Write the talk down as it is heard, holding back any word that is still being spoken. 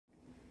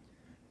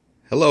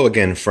Hello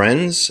again,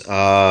 friends.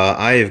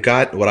 I have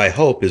got what I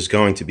hope is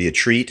going to be a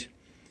treat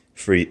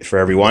for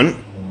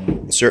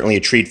everyone. Certainly a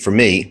treat for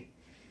me.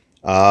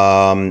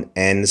 And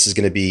this is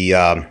going to be,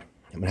 I'm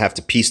going to have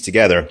to piece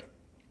together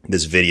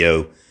this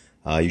video.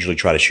 I usually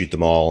try to shoot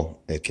them all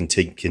a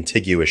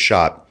contiguous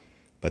shot.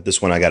 But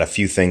this one I got a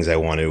few things I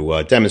want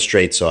to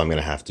demonstrate, so I'm going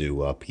to have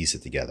to piece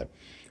it together.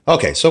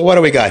 Okay, so what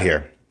do we got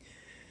here?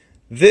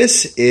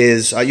 This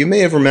is, you may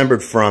have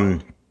remembered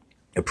from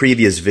a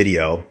previous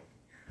video,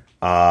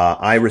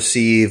 I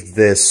received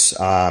this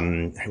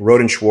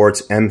Rohde &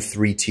 Schwarz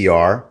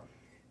M3TR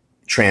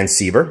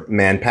transceiver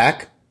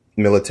manpack,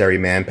 military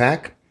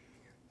manpack,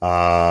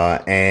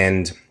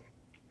 and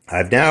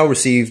I've now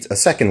received a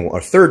second one, or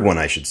third one,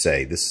 I should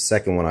say. This is the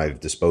second one I've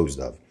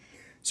disposed of.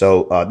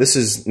 So this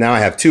is, now I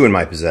have two in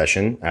my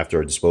possession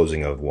after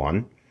disposing of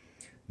one.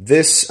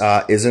 This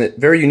is a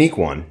very unique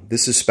one.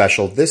 This is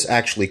special. This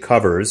actually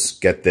covers,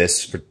 get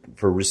this,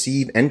 for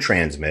receive and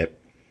transmit,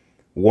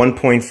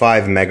 1.5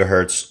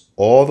 megahertz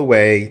all the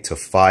way to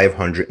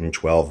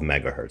 512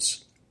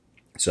 megahertz.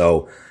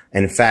 So,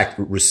 and in fact,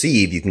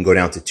 receive, you can go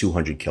down to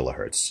 200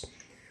 kilohertz.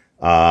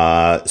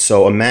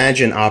 So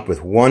imagine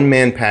with one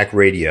manpack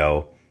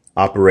radio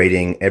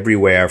operating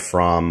everywhere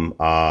from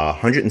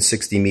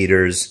 160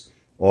 meters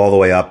all the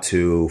way up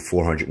to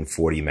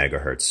 440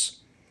 megahertz.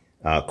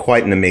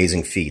 Quite an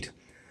amazing feat.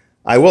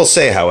 I will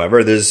say,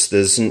 however,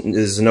 there's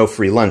no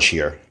free lunch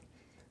here.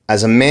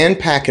 As a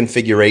manpack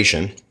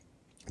configuration,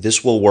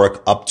 this will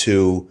work up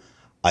to,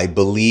 I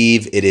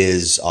believe it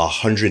is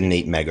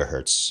 108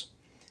 megahertz.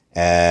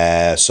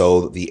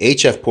 So the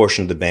HF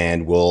portion of the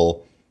band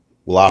will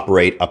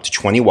operate up to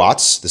 20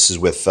 watts. This is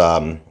with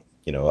a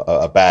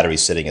battery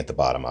sitting at the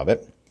bottom of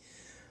it.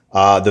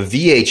 The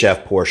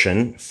VHF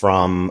portion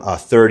from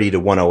 30 to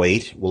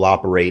 108 will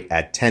operate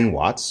at 10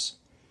 watts.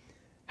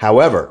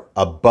 However,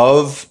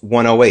 above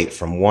 108,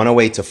 from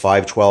 108 to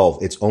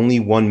 512, it's only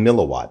 1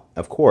 milliwatt.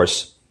 Of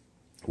course,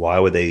 why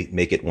would they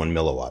make it 1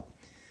 milliwatt?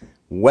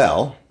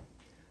 Well,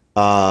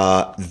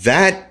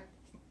 that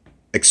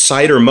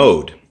exciter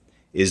mode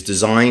is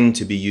designed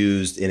to be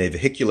used in a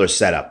vehicular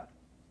setup.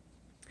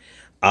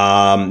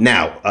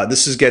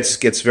 This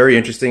gets very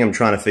interesting. I'm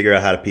trying to figure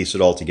out how to piece it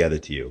all together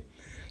to you.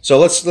 So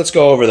let's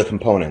go over the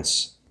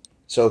components.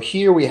 So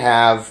here we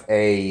have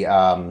a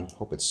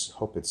hope it's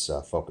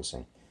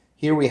focusing.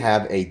 Here we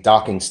have a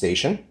docking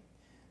station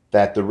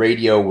that the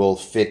radio will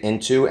fit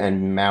into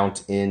and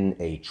mount in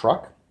a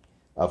truck.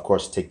 Of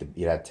course,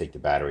 you have to take the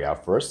battery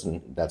out first,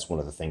 and that's one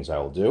of the things I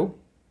will do.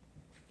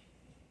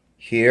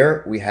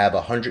 Here we have a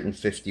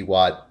 150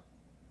 watt,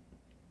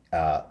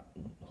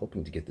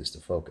 hoping to get this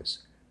to focus,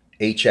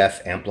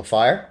 HF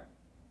amplifier,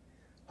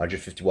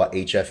 150 watt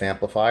HF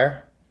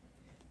amplifier.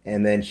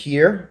 And then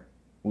here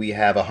we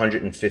have a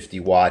 150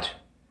 watt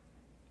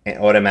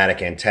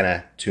automatic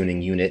antenna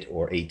tuning unit,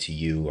 or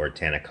ATU, or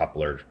antenna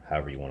coupler,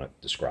 however you want to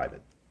describe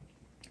it.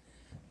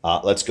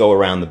 Let's go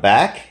around the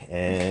back,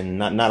 and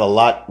not a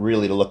lot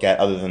really to look at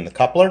other than the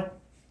coupler.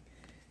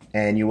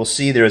 And you will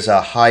see there's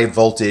a high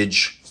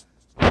voltage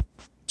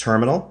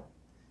terminal,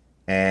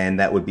 and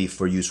that would be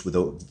for use with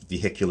a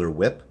vehicular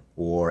whip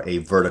or a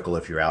vertical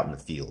if you're out in the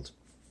field.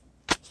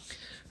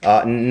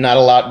 Not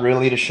a lot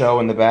really to show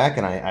in the back,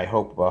 and I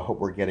hope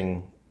we're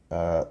getting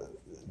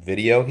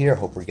video here. I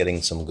hope we're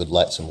getting some good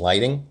some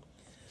lighting.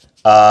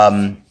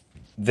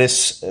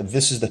 This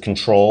is the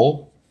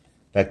control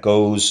that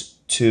goes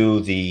to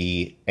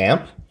the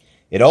amp.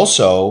 It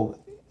also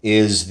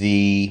is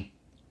the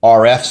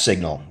RF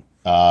signal,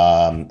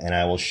 and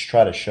I will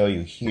try to show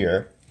you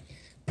here.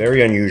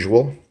 Very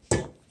unusual.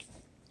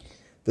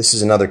 This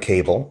is another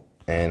cable,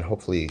 and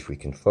hopefully if we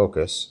can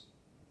focus,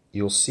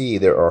 you'll see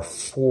there are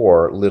three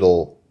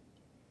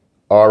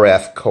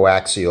RF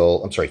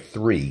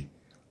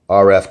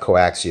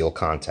coaxial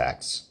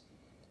contacts.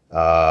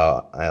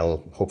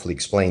 I'll hopefully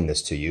explain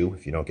this to you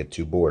if you don't get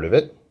too bored of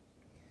it.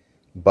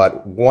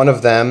 But one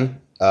of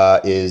them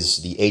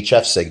is the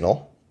HF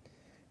signal,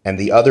 and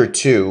the other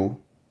two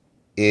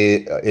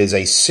is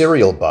a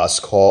serial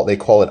bus they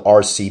call it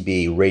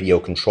RCB,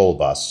 radio control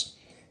bus.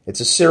 It's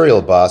a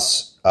serial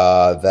bus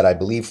that I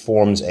believe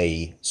forms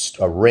a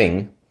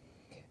ring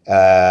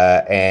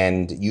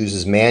and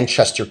uses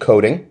Manchester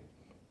coding.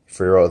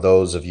 For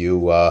those of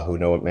you who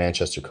know what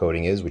Manchester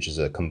coding is, which is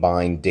a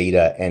combined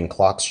data and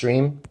clock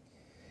stream.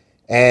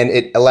 And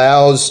it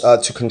allows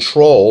to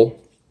control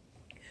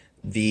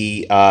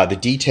the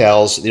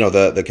details,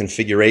 the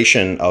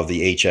configuration of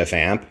the HF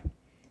amp.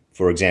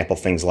 For example,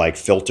 things like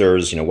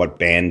filters, what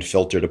band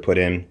filter to put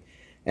in,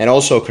 and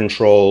also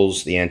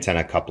controls the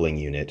antenna coupling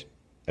unit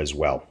as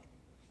well.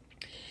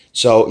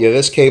 So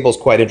this cable is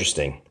quite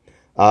interesting.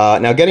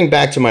 Now getting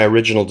back to my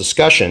original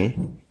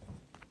discussion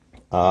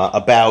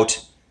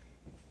about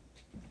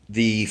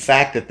the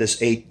fact that this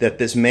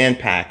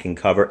manpack can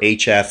cover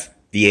HF,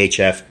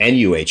 VHF, and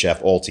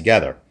UHF all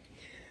together.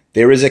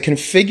 There is a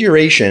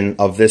configuration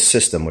of this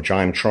system, which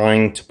I'm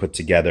trying to put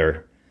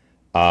together,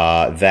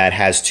 that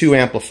has two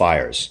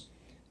amplifiers,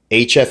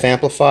 HF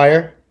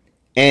amplifier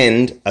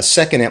and a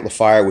second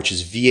amplifier, which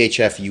is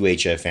VHF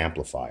UHF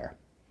amplifier.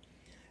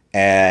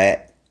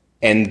 And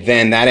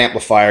then that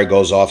amplifier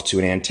goes off to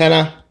an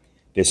antenna.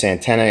 This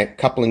antenna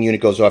coupling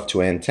unit goes off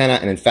to an antenna.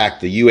 And in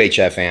fact, the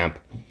UHF amp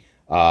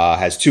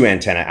has two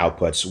antenna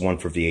outputs, one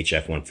for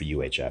VHF, one for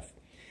UHF.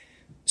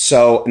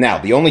 So now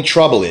the only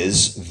trouble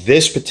is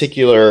this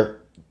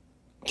particular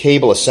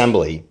cable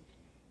assembly,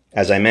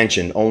 as I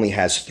mentioned, only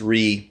has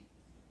three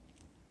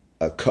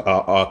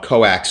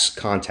coax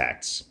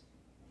contacts.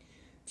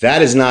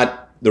 That is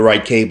not the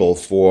right cable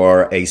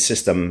for a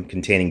system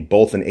containing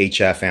both an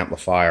HF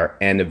amplifier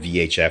and a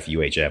VHF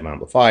UHF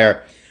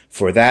amplifier.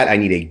 For that, I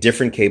need a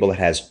different cable that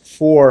has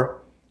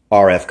four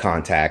RF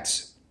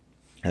contacts,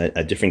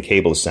 a different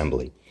cable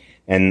assembly.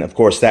 And of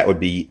course, that would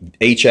be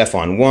HF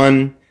on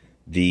one,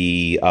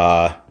 the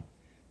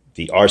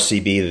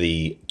RCB,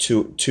 the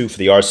two for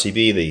the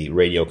RCB, the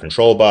radio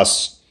control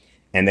bus,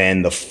 and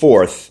then the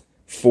fourth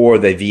for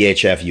the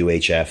VHF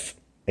UHF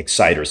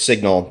exciter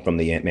signal from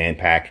the man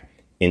pack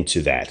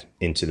into the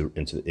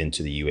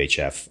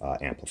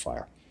UHF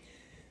amplifier.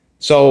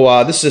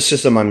 So this is a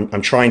system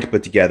I'm trying to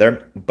put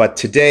together, but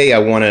today I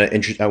want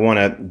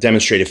to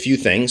demonstrate a few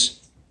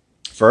things.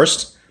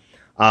 First,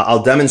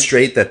 I'll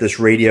demonstrate that this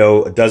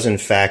radio does in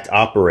fact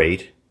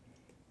operate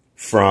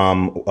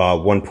from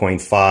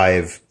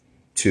 1.5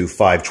 to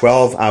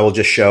 512. I will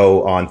just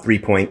show on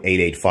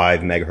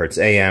 3.885 megahertz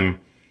AM,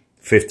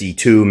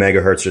 52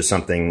 megahertz or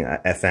something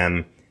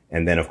FM,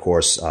 and then of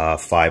course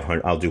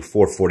 500. I'll do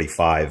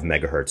 445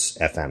 megahertz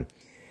FM.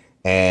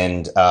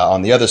 And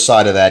on the other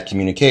side of that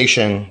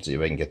communication, see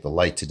if I can get the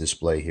light to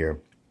display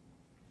here.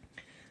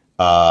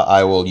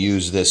 I will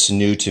use this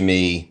new to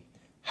me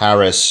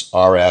Harris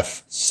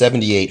RF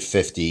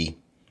 7850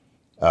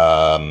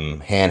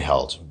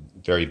 handheld.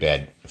 Very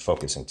bad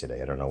focusing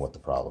today. I don't know what the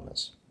problem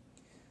is.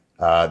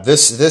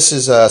 This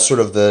is sort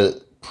of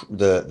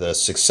the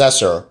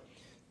successor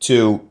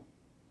to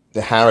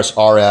the Harris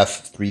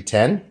RF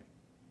 310,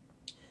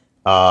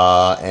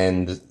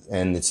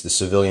 and it's the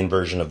civilian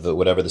version of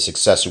whatever the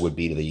successor would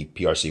be to the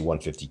PRC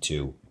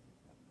 152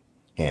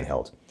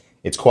 handheld.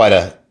 It's quite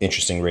an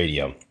interesting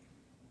radio.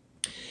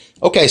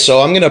 Okay,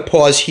 so I'm going to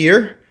pause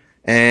here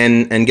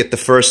and get the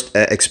first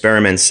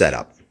experiment set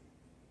up.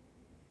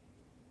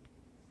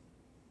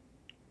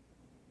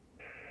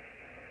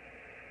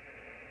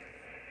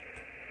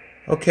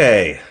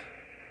 Okay,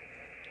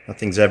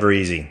 nothing's ever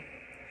easy.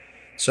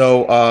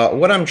 So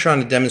what I'm trying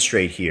to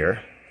demonstrate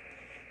here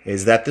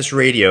is that this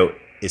radio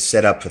is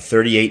set up for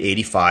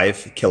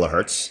 3885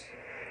 kilohertz.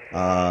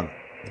 I've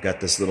got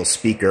this little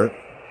speaker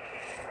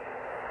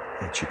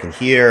that you can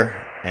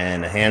hear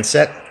and a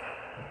handset.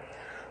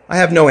 I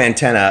have no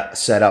antenna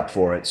set up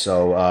for it,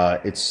 so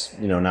it's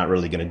not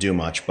really going to do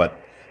much, but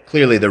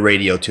clearly the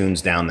radio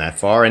tunes down that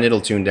far, and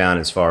it'll tune down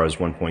as far as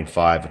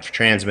 1.5 for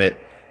transmit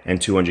and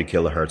 200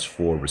 kilohertz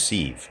for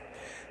receive.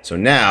 So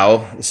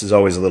now, this is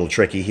always a little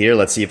tricky here.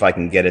 Let's see if I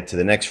can get it to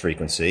the next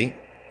frequency.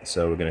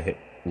 So we're going to hit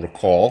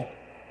recall.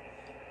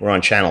 We're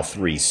on channel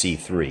 3,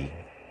 C3,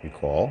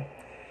 recall.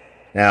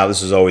 Now,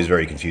 this is always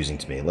very confusing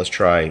to me. Let's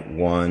try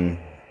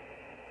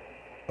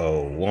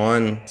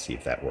 101, see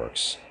if that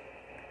works.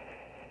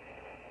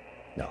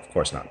 No, of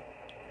course not.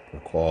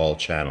 Recall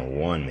channel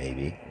 1,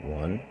 maybe.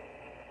 1.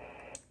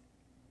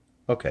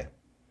 Okay.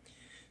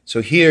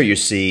 So here you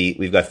see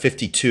we've got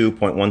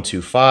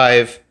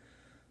 52.125.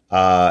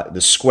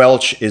 The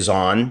squelch is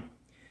on,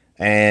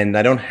 and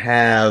I don't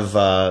have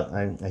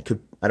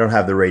I don't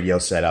have the radio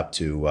set up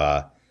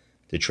to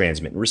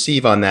transmit and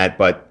receive on that,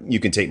 but you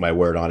can take my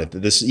word on it.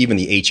 This even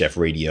the HF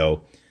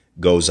radio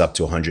goes up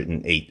to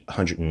 108,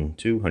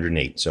 102,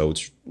 108. So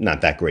it's not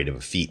that great of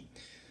a feat.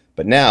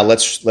 But now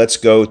let's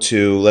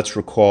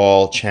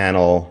recall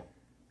channel.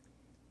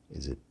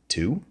 Is it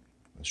 2?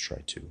 Let's try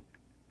 2.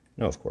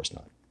 No, of course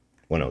not.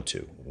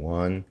 102.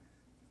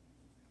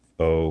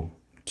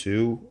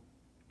 102.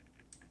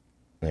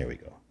 There we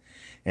go.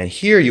 And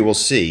here you will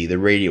see the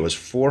radio is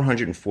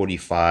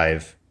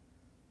 445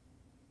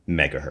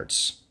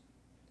 megahertz.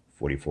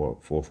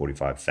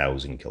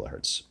 445,000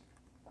 kilohertz.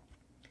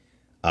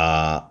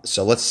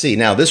 So let's see.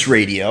 Now this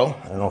radio,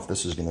 I don't know if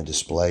this is going to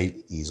display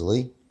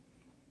easily.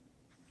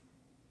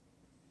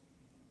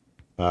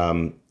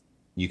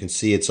 You can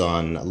see it's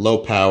on low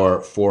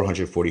power,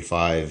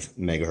 445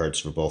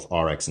 megahertz for both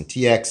RX and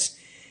TX.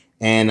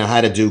 And I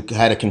had to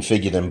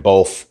configure them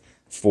both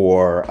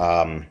for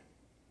I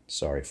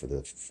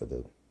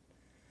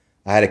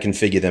had to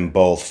configure them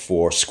both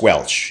for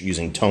squelch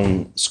using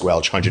tone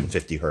squelch,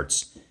 150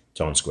 hertz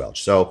tone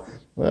squelch. So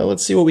well,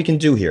 let's see what we can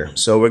do here.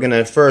 So we're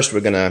gonna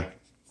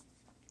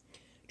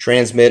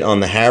transmit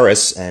on the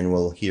Harris, and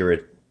we'll hear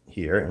it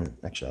here. And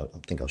actually, I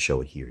think I'll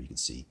show it here. You can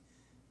see.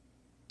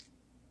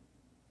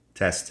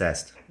 Test,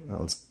 test.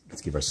 Well,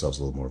 let's give ourselves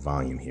a little more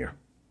volume here.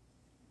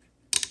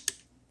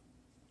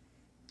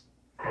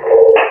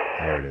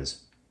 There it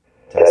is.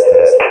 Test,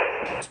 test.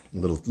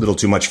 Little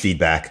too much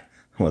feedback.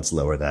 Let's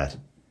lower that.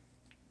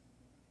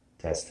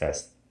 Test,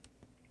 test.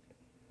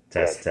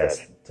 Test,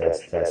 test,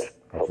 test, test.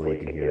 Hopefully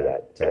you can hear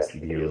that. Test, you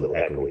can hear a little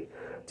echoey.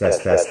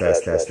 Test, test,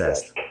 test, test,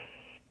 test.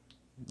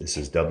 This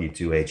is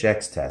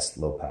W2HX test,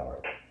 low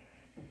power.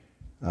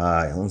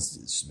 Let's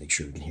just make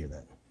sure we can hear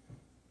that.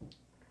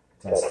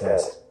 Test,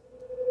 test,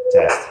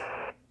 test,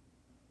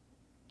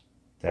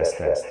 test,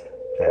 test,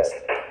 test.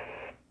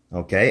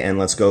 Okay, and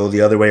let's go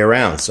the other way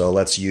around. So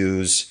let's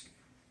use,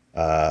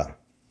 we'll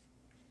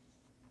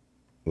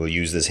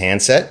use this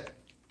handset,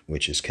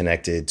 which is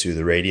connected to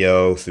the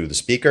radio through the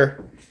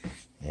speaker.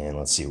 And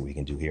let's see what we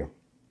can do here.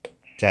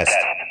 Test,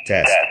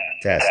 test,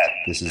 test.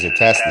 This is a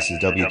test. This is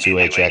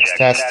W2HX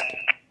test.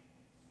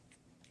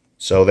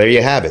 So there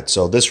you have it.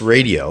 So this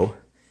radio,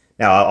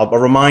 now I'll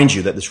remind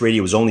you that this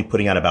radio is only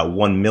putting out about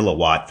 1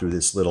 milliwatt through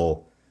this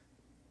little,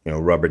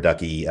 rubber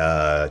ducky,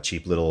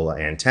 cheap little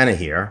antenna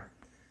here.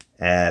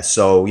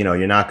 So,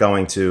 you're not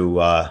going to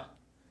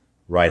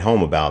write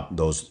home about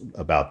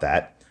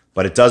that,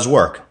 but it does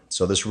work.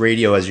 So this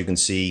radio, as you can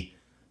see,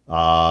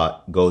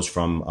 goes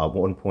from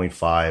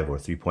 1.5 or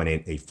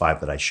 3.85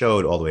 that I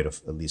showed all the way to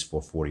at least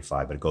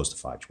 445, but it goes to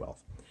 512.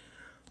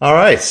 All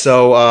right,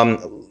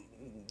 so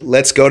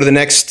let's go to the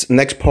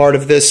next part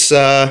of this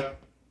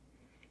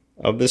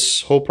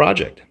whole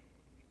project.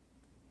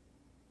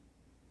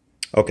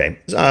 Okay,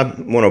 I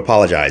want to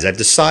apologize. I've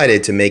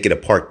decided to make it a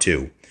part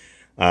 2.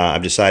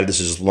 I've decided this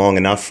is long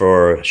enough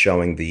for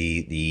showing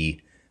the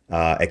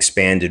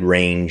expanded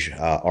range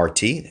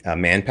RT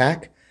man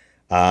pack,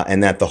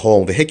 and that the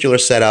whole vehicular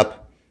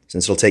setup,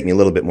 since it'll take me a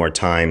little bit more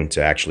time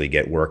to actually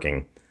get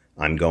working,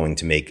 I'm going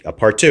to make a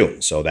part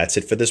 2. So that's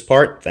it for this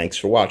part. Thanks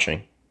for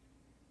watching.